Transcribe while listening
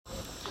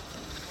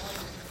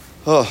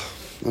Oh,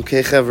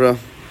 okay, chevra.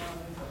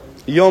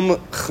 Yom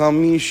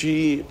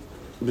Chamishi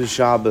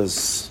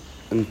b'Shabbos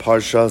in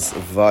Parshas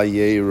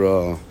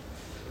Vehaer,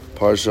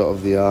 Parsha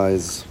of the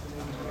eyes.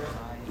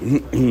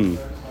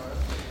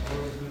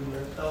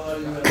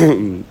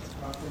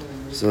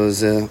 So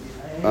it's an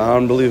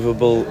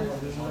unbelievable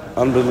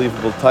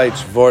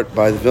taich vort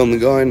by the Vilna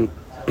Gaon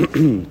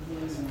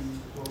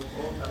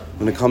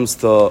when it comes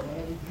to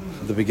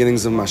the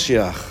beginnings of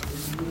Mashgiach.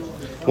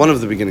 One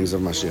of the beginnings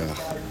of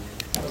Mashgiach.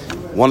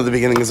 One of the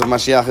beginnings of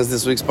Mashgiach is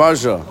this week's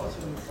Parsha.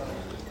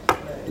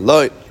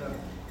 Lot.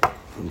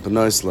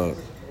 B'nois Lot.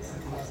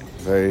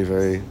 Very,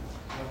 very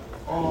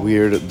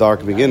weird,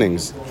 dark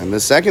beginnings. And the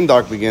second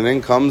dark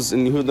beginning comes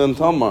in Yehuda and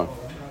Tamar.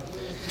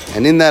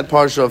 And in that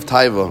Parsha of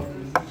tova,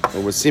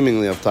 or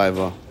seemingly of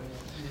tova,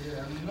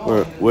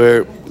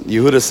 where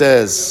Yehuda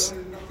says,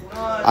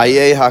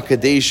 Ayeh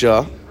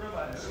HaKadesha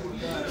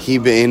Hi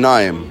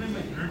Be'einayim.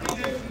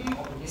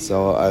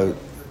 So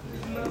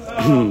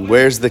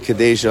where's the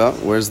Kadesha?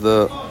 Where's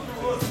the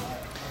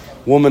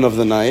woman of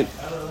the night,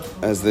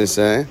 as they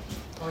say?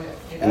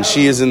 And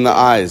she is in the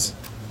eyes.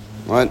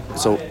 Right?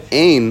 So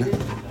ayin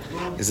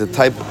is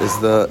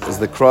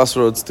the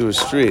crossroads to a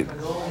street,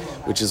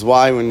 which is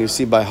why when you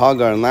see by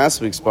Hagar in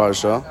last week's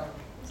parsha,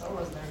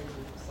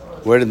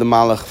 where did the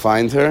Malach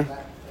find her?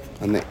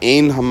 On the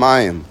ayin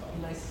hamayim,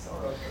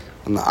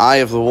 on the eye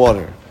of the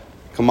water.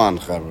 Come on,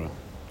 chevra.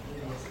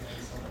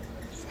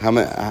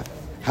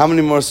 How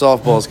many more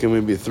softballs can we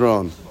be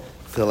thrown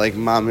to like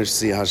mamish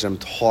see Hashem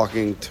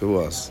talking to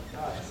us?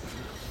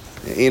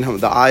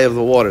 The eye of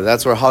the water.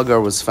 That's where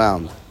Hagar was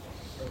found.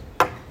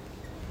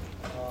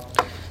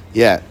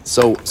 Yeah.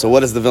 So what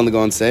does the Vilna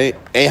Gaon say?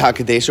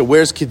 HaKadesha.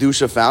 Where's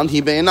Kedusha found?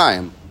 Hi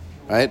Be'einayim.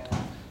 Right?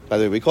 By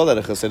the way, we call that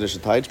a Chasidish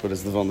taich, but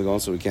it's the Vilna Gaon,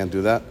 so we can't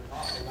do that.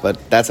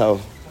 But that's how,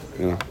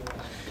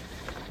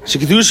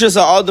 Shekadusha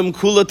sa'adam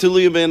kula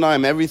tuluya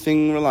be'einayim.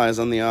 Everything relies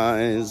on the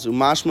eyes.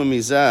 Umashma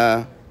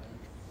mizeh.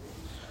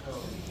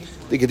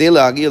 To get to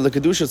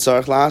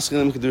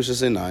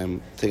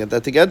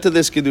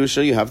this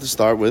kedusha, you have to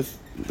start with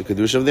the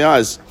kedusha of the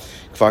eyes.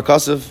 Kfar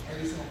Kasev,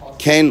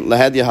 Kain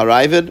lahedya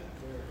harayvid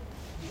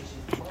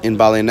in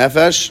Balei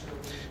Nefesh,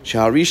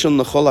 sheharishon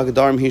lechol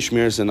hagdarim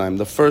hishmir zinaim.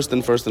 The first.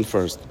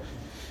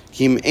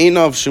 Kim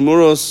einav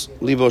shemuros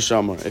libo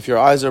shamar. If your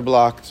eyes are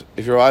blocked,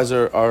 if your eyes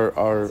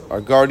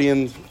are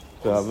guardianed,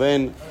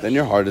 then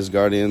your heart is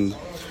guardianed.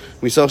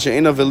 Misal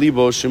she'einav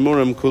velibo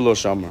shemurim kulo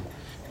shamar.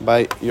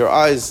 By your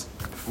eyes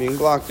being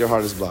blocked, your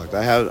heart is blocked.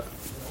 I have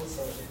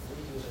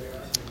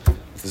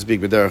to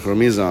speak with Derech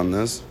Ramiza on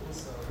this.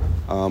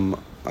 I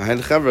had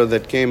a chevra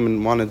that came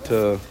and wanted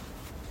to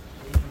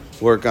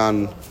work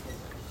on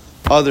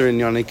other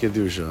inyan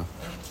kedusha.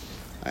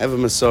 I have a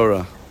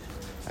Masorah,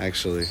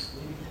 actually.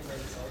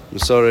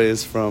 Masorah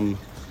is from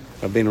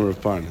Rabbeinu Rav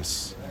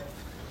Parnas.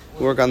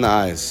 Work on the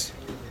eyes.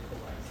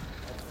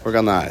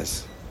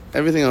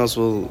 Everything else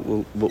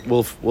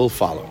will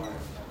follow.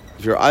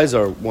 If your eyes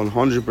are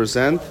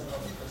 100%,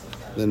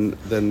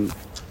 then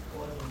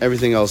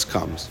everything else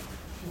comes.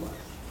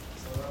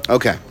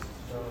 Okay.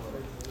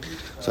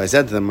 So I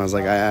said to them, I was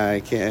like, I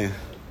can't.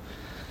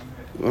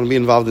 You want to be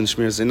involved in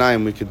Shmir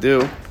Einayim, we could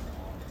do.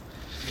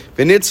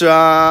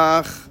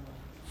 B'nitzrach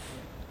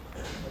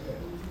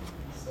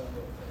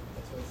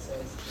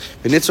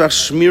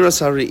Shmiras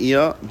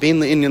HaRe'iyah, bein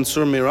le'inyan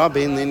sur mira,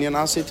 bein le'inyan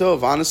asay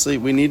tov. Honestly,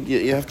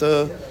 you have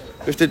to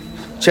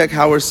check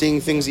how we're seeing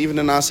things even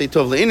in asay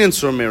tov. Le'inyan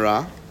sur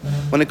mira,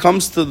 when it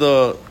comes to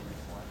the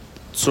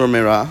sur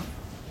mira,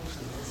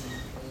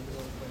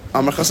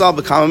 Amar Chasal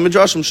b'kama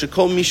midrashim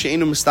shekol mi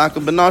she'enu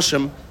mistakel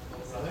b'nashim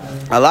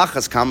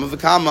alachas kama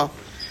v'kama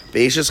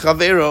be'ishes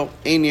chavero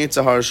ein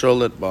yetzahar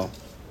sholet bo.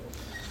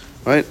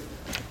 Right?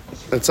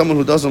 That someone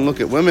who doesn't look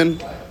at women,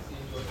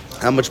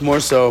 how much more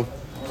so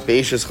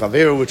be'ishes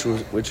chavero,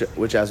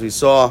 which as we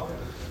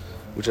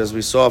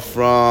saw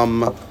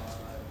from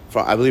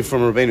I believe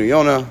from Rabbeinu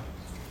Yonah,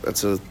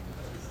 that's a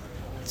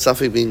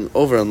suffix being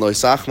over in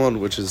Lois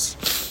Achmon, which is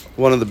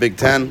one of the big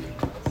 10.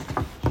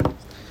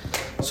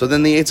 So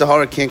then the Yetzer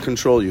Hara can't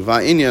control you.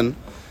 Inyan,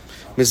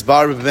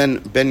 Misbar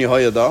ben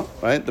Yehoyada,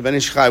 right? The Ben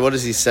Ish Chai, what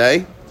does he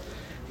say?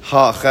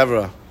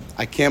 Chevra,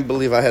 I can't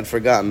believe I had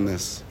forgotten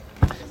this.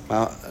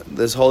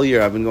 This whole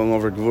year I've been going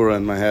over Gevura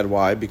in my head.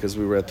 Why? Because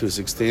we were at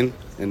 216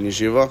 in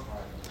Yeshiva.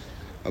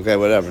 Okay,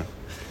 whatever.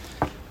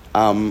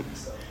 And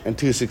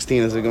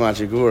 216 is a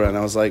Gemachi Gevura, and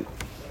I was like,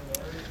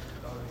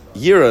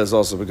 Yira is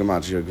also a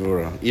Gemachi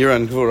Gevura. Yira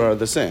and Gevura are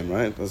the same,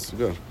 right? That's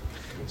good.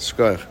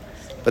 Shkoich.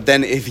 But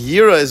then if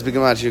Yira is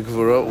B'Gemachi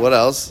Gevura, what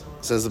else?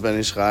 Says the Ben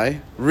Ish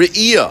Chai.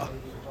 Re'iyah.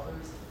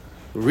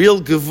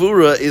 Real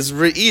Gevura is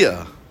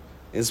Re'iyah.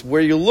 It's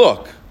where you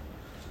look.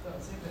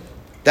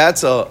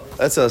 That's a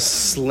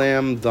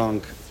slam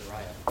dunk.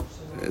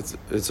 It's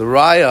a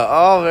raya.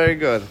 Oh, very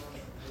good.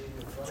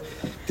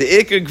 The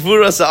Iker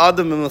Gevura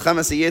Sa'adam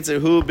M'Melchamas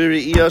Yetzer Hu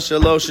B'Re'iyah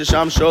Shelo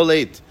Shisham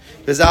Sholet.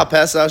 B'Zah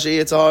Pesach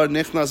She'Yetzar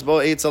Nichnas Bo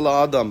Eitzel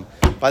Adam.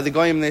 By the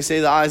Goyim, they say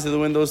the eyes are the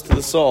windows to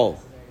the soul.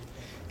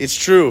 It's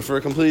true for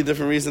a completely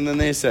different reason than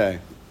they say.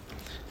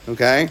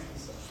 Okay?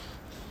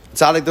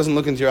 Tzaddik doesn't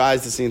look into your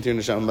eyes to see into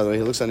your neshama. By the way,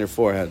 he looks on your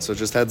forehead. So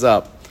just heads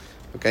up.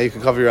 Okay, you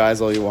can cover your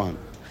eyes all you want.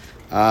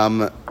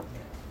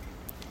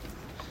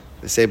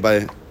 They say by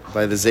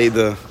the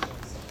Zayda,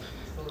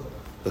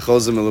 the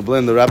Chozim of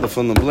Lublin, the Rabbi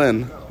from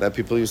Lublin, that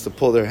people used to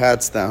pull their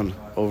hats down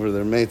over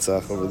their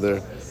meitzach,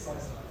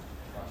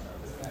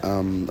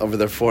 over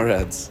their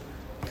foreheads,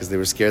 because they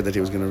were scared that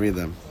he was going to read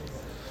them.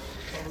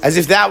 As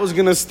if that was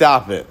going to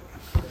stop it.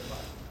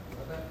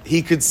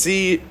 He could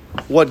see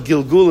what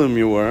Gilgulim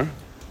you were,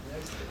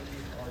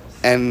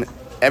 and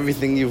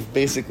everything you've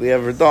basically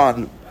ever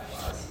done,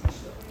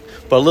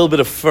 but a little bit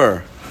of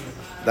fur.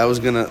 That's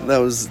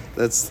lahav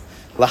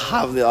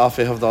the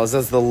afeh of dollars.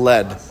 That's the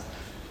lead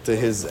to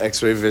his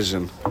X-ray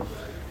vision,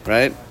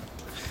 right?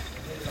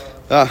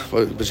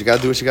 But you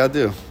gotta do what you gotta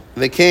do.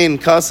 V'kein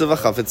kasev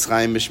achafetz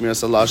chaim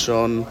b'shmiras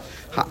halashon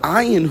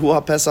ayin hu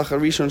hapesach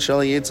harishon shel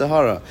yetzer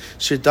hara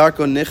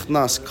shedarko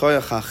nichnas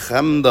koyach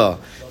hachemda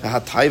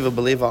v'hatayva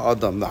b'lev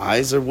ha'adam. The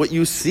eyes are what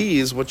you see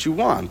is what you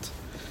want,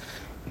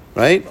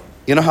 right?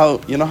 You know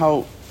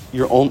how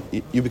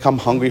you become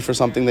hungry for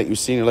something that you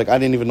see and you're like, I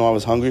didn't even know I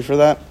was hungry for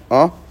that,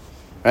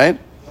 right?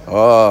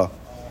 Oh,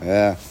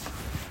 yeah,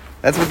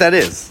 that's what that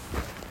is.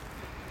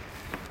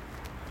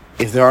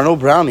 If there are no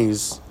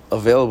brownies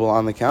available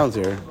on the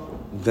counter,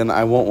 then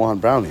I won't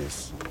want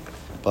brownies.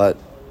 But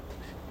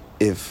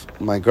if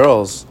my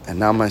girls and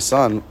now my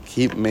son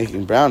keep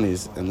making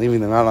brownies and leaving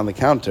them out on the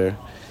counter,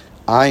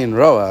 ayin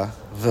roa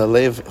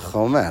v'lev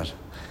chomer.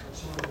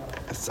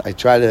 I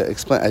try to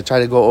explain. I try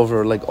to go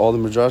over like all the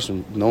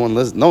midrashim. No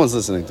one's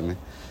listening to me.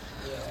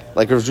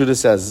 Like Rav Judah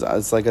says,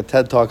 it's like a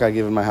TED talk I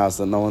give in my house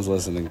that no one's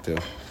listening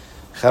to.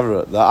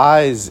 Chevra, the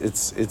eyes.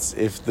 It's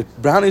if the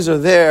brownies are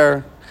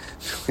there.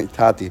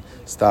 Tati,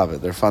 stop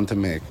it. They're fun to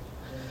make.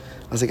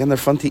 I was like, and they're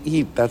fun to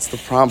eat. That's the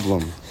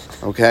problem.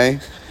 Okay?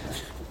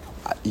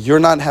 You're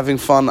not having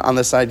fun on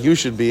the side you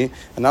should be,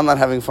 and I'm not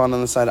having fun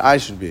on the side I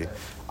should be.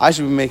 I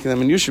should be making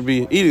them, and you should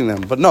be eating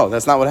them. But no,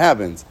 that's not what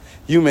happens.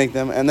 You make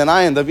them, and then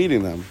I end up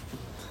eating them.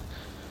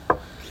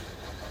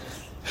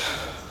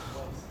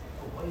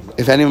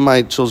 If any of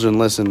my children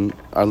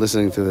are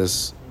listening to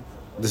this,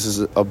 this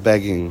is a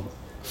begging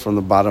from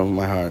the bottom of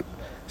my heart.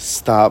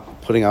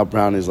 Stop putting out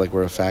brownies like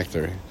we're a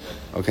factory.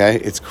 Okay?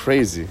 It's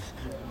crazy.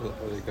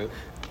 Are they good?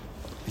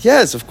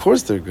 Yes, of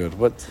course they're good.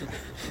 What?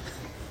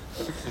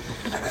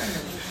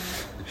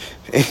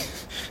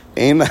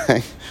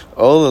 Einai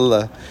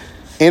olala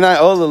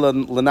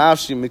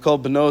l'nafshi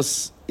mikol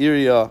benos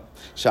iria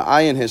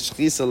sha'ayin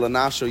heshchisa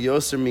l'nafsho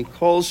yoser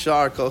mikol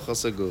shar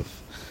kochas haguf.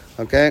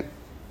 Okay?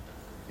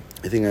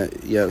 I think,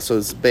 so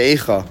it's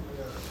be'echa,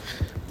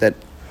 that,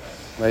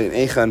 right, in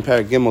Eicha and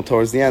Perek Gimel,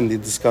 towards the end, he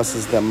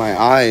discusses that my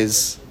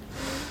eyes,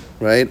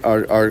 right,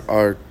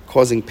 are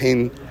causing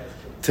pain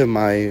to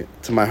my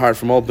heart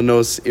from all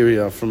benos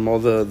area, from all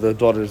the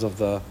daughters of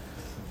the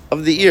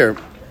ear.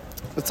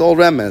 It's all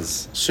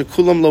remez.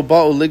 Shekulam lo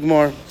ba'u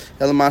ligmor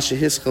el ma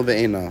shehischel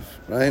be'einav,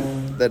 right?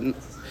 That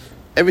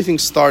everything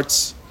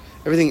starts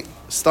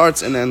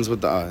and ends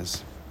with the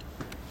eyes.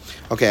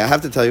 Okay, I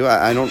have to tell you,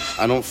 I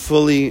don't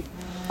fully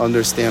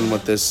understand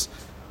what this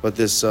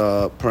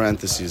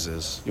parentheses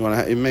is. You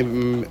want to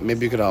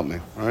maybe you could help me.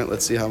 All right,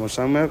 let's see how much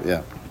time we have.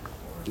 Yeah.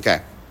 Okay.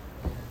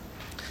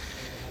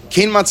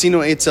 Kin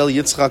matzino etzel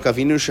Yitzchak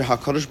Avinu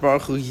shehakadosh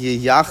baruch hu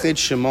yiyachid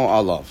shemo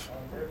alav.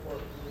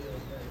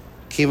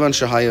 Kivan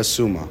shehaya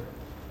suma.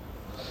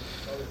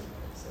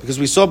 Because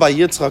we saw by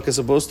Yitzchak as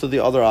opposed to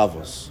the other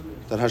avos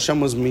that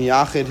Hashem was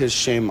miyachid his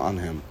shame on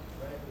him.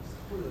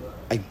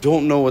 I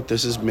don't know what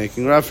this is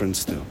making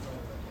reference to.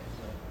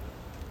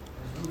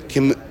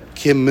 Kim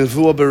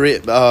mivua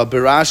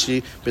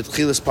berashi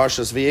b'tchilas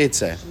parshas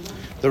v'yetze.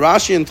 The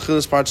Rashi in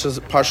Tchilas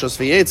parshas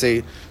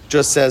v'yetze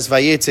just says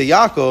v'yetze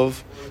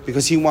Yaakov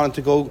because he wanted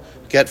to go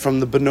get from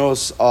the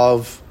benos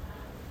of.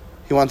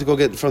 He wanted to go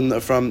get from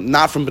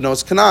not from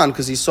benos Canaan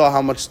because he saw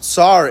how much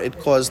tsar it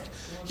caused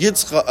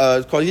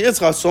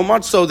Yitzchak so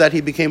much so that he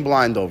became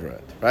blind over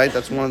it. Right?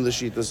 That's one of the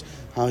shittas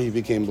how he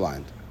became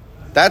blind.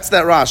 That's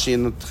that Rashi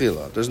in the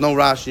Tchila. There's no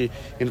Rashi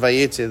in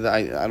Vayetze that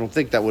I don't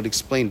think that would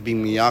explain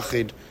being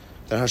miyachid,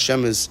 that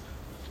Hashem has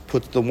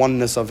put the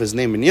oneness of His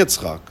name in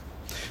Yitzchak.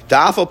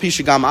 Da'afal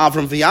pishigam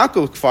Avram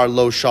v'Yakov kfar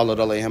lo shalad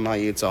aleihem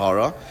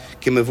hayitzahara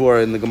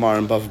kimevur in the Gemara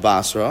in Bav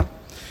Basra,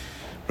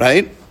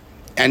 right?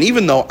 And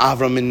even though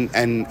Avram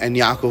and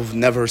Yaakov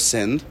never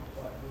sinned,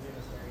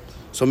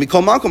 so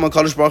mikol makom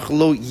HaKadosh Baruch Hu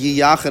lo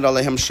yiyachid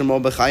aleihem shemo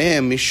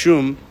b'chayim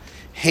mishum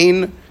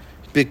hein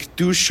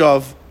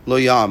b'kedushav lo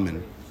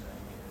yamin.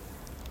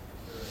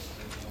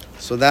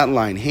 So that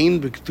line, Hein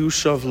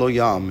b'kedushav lo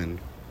ya'amin.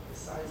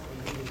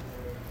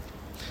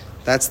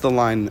 That's the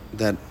line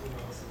that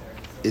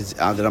is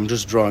that I'm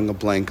just drawing a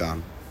blank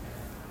on.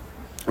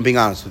 I'm being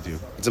honest with you.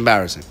 It's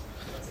embarrassing,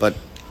 but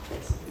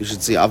you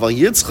should see. Aval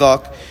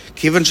Yitzchak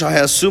kiven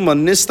shahaya suma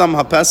nistam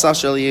hapesach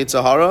shel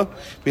Yitzhahara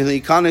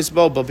milikanes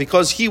bo. But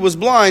because he was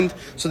blind,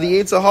 so the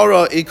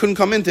Yitzhahara it couldn't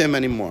come into him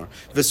anymore.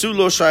 V'su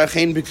lo shayach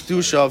Hein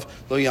b'kedushav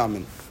lo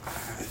ya'amin.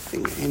 I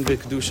think Hein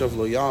b'kedushav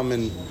lo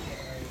ya'amin.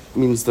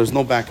 means there's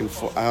no back and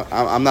forth.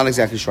 I'm not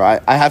exactly sure.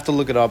 I have to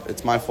look it up.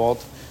 It's my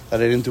fault that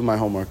I didn't do my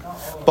homework.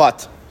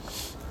 But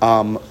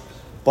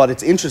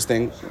it's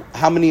interesting.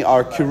 How many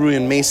are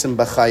Kiruyan Mason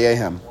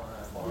B'chayehem?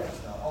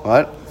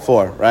 What?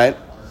 4, right?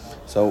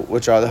 So,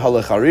 which are the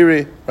Halach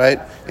Hariri, right?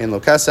 In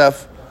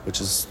Lokesef,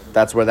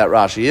 that's where that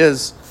Rashi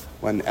is.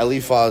 When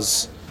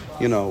Eliphaz,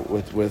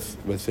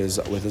 with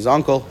his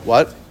uncle,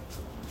 what?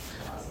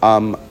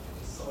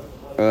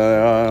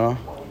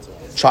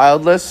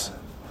 Childless,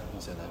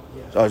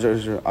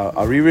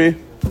 Ariri,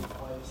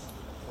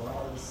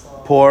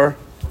 poor,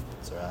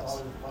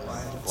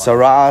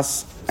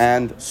 Saras,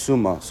 and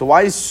Suma. So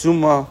why is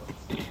Suma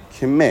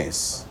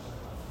Kimes?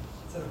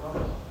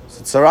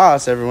 So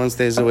Saras, everyone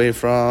stays away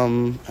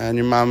from, and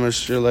your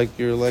mamash,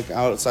 you're like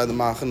outside the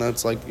machana.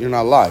 It's like you're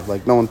not alive,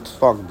 like no one's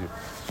talking to you.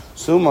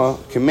 Suma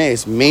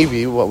Kimes,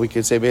 maybe what we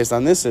could say based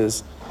on this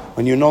is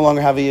when you no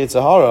longer have a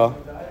Yetzer Hara,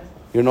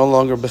 you're no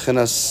longer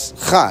bechinas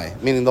chai,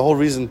 meaning the whole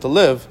reason to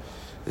live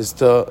is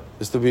to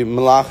be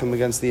melachim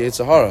against the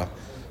Yetzer Hara.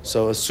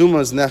 So asuma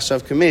is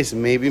nechshav kames.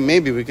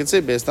 Maybe we could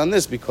say based on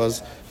this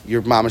because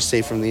your mom is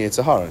safe from the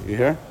Yetzer Hara. You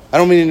hear? I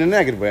don't mean in a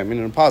negative way. I mean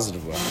in a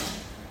positive way.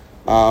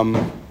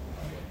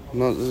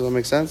 No, does that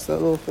make sense?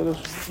 That little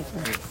finish.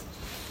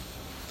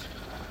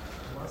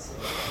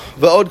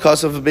 V'od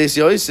kasav v'beis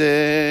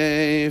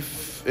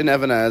Yosef in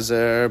Even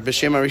Ezer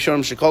b'shem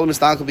harishonim shekol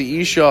mistakel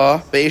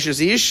b'isha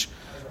b'eshes ish.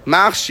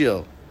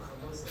 Machshil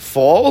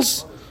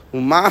falls,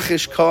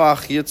 umachish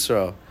koach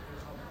yitzra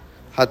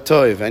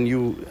hatoiv, and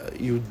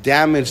you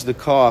damage the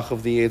koach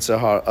of the Yetzer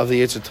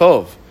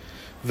Tov.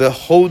 The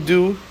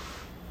hodu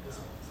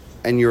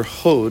and your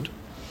hod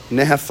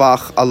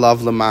nehafach alav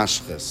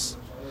lemashchis.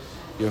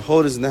 Your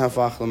hod is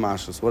nehafach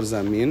lemashchis. What does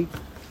that mean?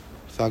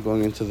 Without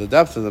going into the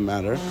depth of the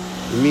matter,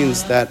 it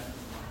means that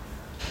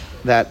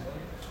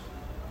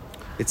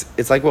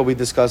it's like what we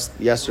discussed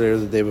yesterday or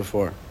the day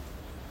before.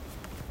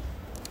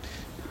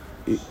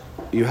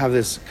 You have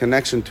this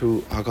connection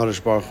to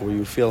HaKadosh Baruch Hu where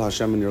you feel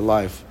Hashem in your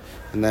life,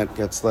 and that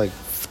gets like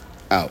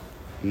out.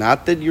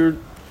 Not that you're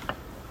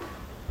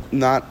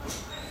not,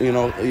 you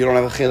don't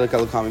have a chelik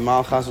elokami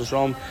mal chas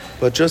v'shalom,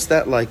 but just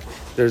that like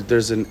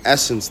there's an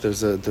essence,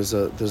 there's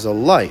a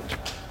light,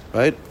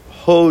 right?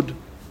 Hod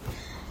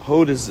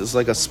is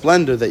like a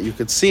splendor that you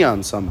could see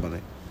on somebody.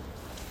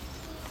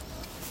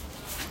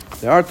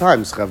 There are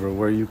times, chevra,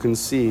 where you can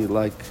see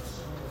like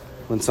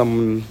when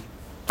someone.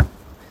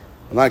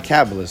 I'm not a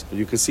Kabbalist, but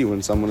you can see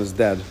when someone is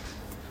dead,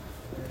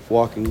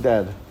 walking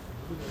dead,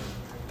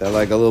 that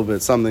like a little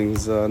bit,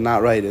 something's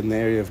not right in the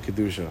area of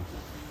Kedusha.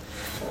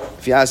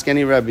 If you ask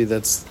any Rebbe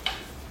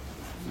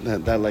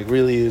that like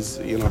really is,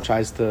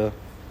 tries to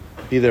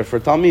be there for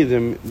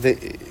Talmidim,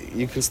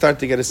 you can start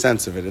to get a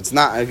sense of it. It's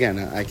not, again,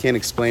 I can't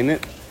explain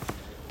it,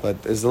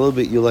 but there's a little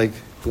bit, you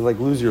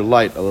lose your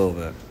light a little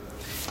bit.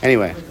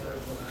 Anyway,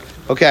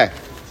 okay.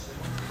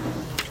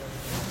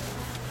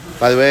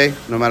 By the way,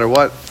 no matter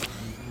what,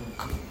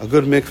 a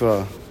good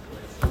mikvah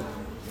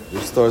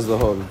restores the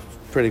home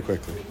pretty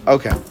quickly.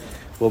 Okay,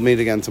 we'll meet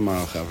again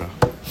tomorrow, chevra.